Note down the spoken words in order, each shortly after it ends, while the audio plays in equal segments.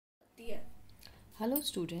Hello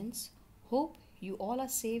students, hope you all are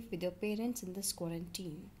safe with your parents in this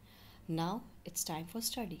quarantine. Now it's time for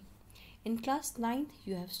study. In class 9th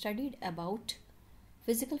you have studied about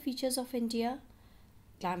physical features of India,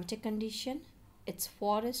 climatic condition, its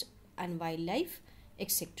forest and wildlife,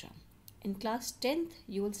 etc. In class 10th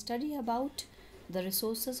you will study about the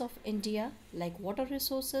resources of India like water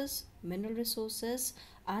resources, mineral resources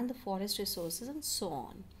and the forest resources and so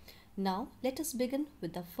on. Now let us begin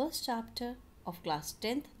with the first chapter of class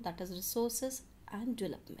 10th, that is resources and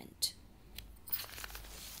development.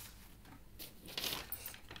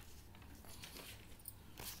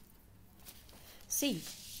 See,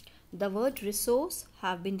 the word resource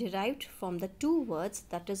have been derived from the two words,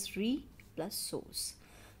 that is re plus source.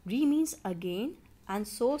 Re means again and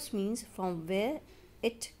source means from where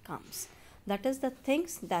it comes. That is, the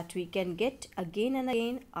things that we can get again and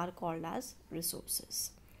again are called as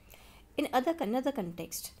resources. In another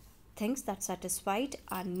context, things that satisfied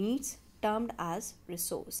our needs termed as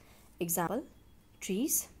resource. Example,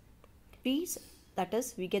 trees. Trees, that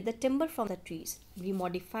is, we get the timber from the trees. We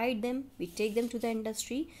modified them, we take them to the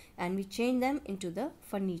industry and we change them into the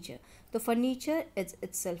furniture. The furniture is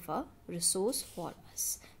itself a resource for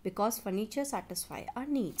us because furniture satisfy our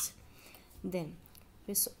needs. Then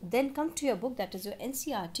come to your book, that is your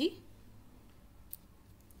NCERT.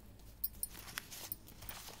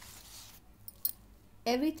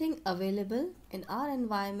 Everything available in our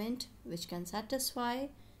environment which can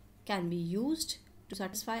be used to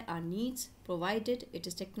satisfy our needs, provided it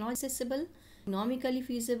is technologically accessible, economically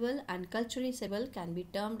feasible and culturally acceptable, can be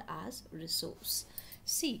termed as resource.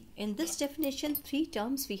 See, in this definition, three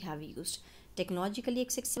terms we have used: technologically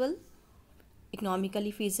accessible,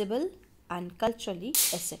 economically feasible and culturally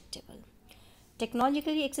acceptable.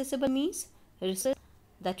 Technologically accessible means resources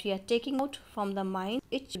that we are taking out from the mine.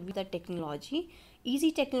 It should be the technology,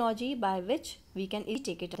 easy technology by which we can easily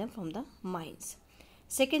take it from the mines.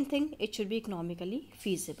 Second thing, it should be economically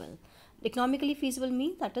feasible. Economically feasible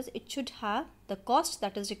means that is, it should have the cost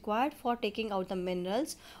that is required for taking out the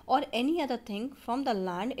minerals or any other thing from the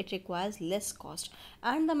land. It requires less cost,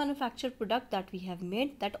 and the manufactured product that we have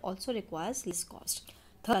made, that also requires less cost.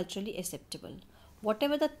 Third, culturally acceptable.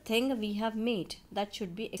 Whatever the thing we have made, that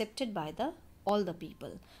should be accepted by all the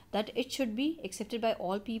people, that it should be accepted by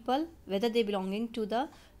all people, whether they belonging to the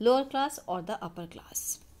lower class or the upper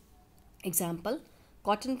class. Example,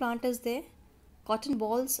 cotton plant is there. Cotton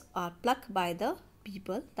balls are plucked by the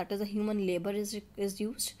people, that is, the human labor is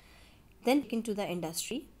used, then taken to the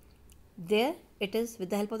industry. There it is,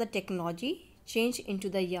 with the help of the technology, changed into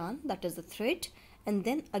the yarn, that is the thread, and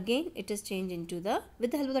then again it is changed into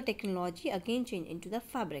with the help of the technology, again changed into the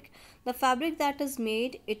fabric. The fabric that is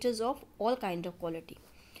made, it is of all kind of quality.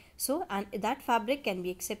 So, and that fabric can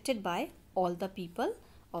be accepted by all the people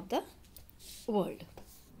of the world.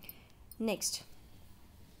 Next,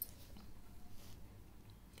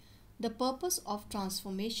 the purpose of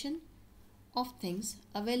transformation of things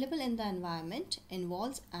available in the environment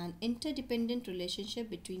involves an interdependent relationship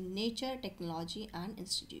between nature, technology and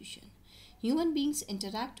institution. Human beings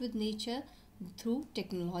interact with nature through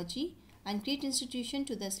technology and create institutions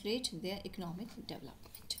to facilitate their economic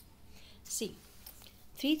development. See,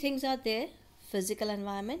 three things are there: physical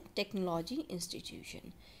environment, technology,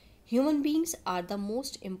 institution. Human beings are the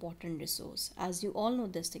most important resource, as you all know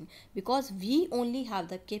this thing, because we only have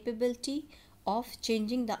the capability of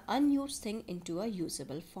changing the unused thing into a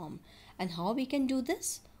usable form. And how we can do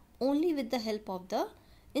this? Only with the help of the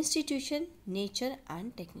institution, nature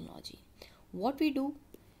and technology. What we do,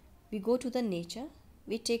 we go to the nature,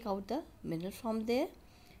 we take out the mineral from there,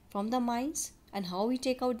 from the mines, and how we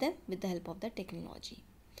take out them? With the help of the technology.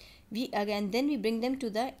 Then we bring them to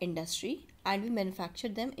the industry and we manufacture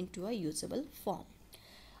them into a usable form.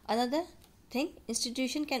 Another thing,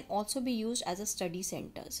 institution can also be used as a study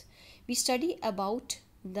centers. We study about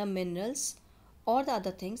the minerals or the other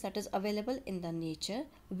things that is available in the nature,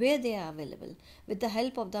 where they are available. With the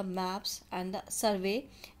help of the maps and the survey,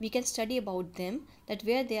 we can study about them, that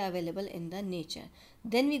where they are available in the nature.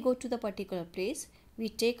 Then we go to the particular place, we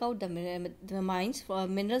take out the mines for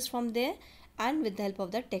minerals from there, and with the help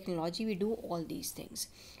of the technology we do all these things.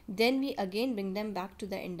 Then we again bring them back to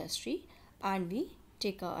the industry and we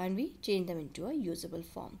change them into a usable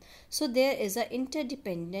form. So there is an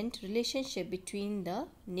interdependent relationship between the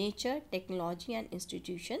nature, technology and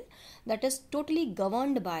institution that is totally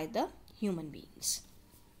governed by the human beings.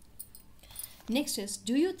 Next is,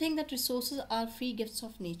 do you think that resources are free gifts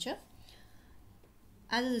of nature?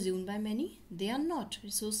 As assumed by many, they are not.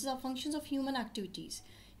 Resources are functions of human activities.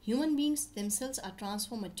 Human beings themselves are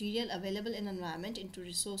transform material available in environment into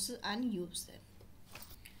resources and use them.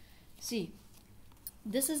 See,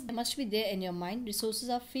 This is must be there in your mind. Resources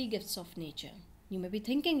are free gifts of nature. You may be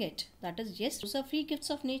thinking it. That is, yes, those are free gifts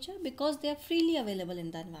of nature because they are freely available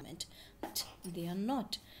in the environment. But they are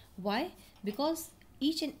not. Why? Because at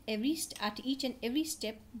each and every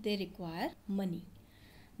step they require money.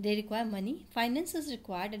 They require money. Finance is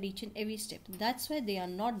required at each and every step. That's why they are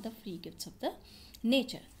not the free gifts of the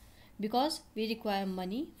nature. Because we require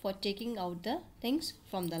money for taking out the things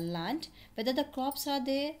from the land, whether the crops are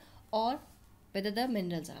there or whether the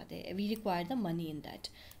minerals are there. We require the money in that.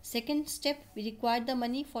 Second step, we require the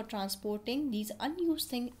money for transporting these unused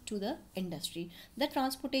things to the industry. The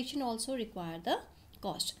transportation also require the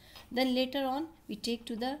cost. Then later on, we take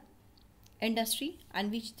to the industry and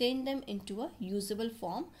we change them into a usable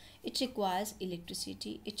form. It requires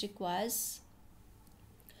electricity, it requires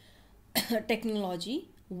technology,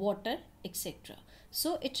 water, etc.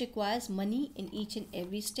 So it requires money in each and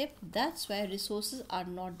every step. That's why resources are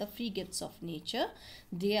not the free gifts of nature.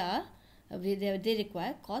 They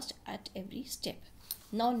require cost at every step.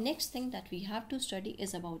 Now next thing that we have to study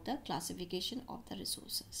is about the classification of the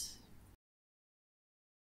resources.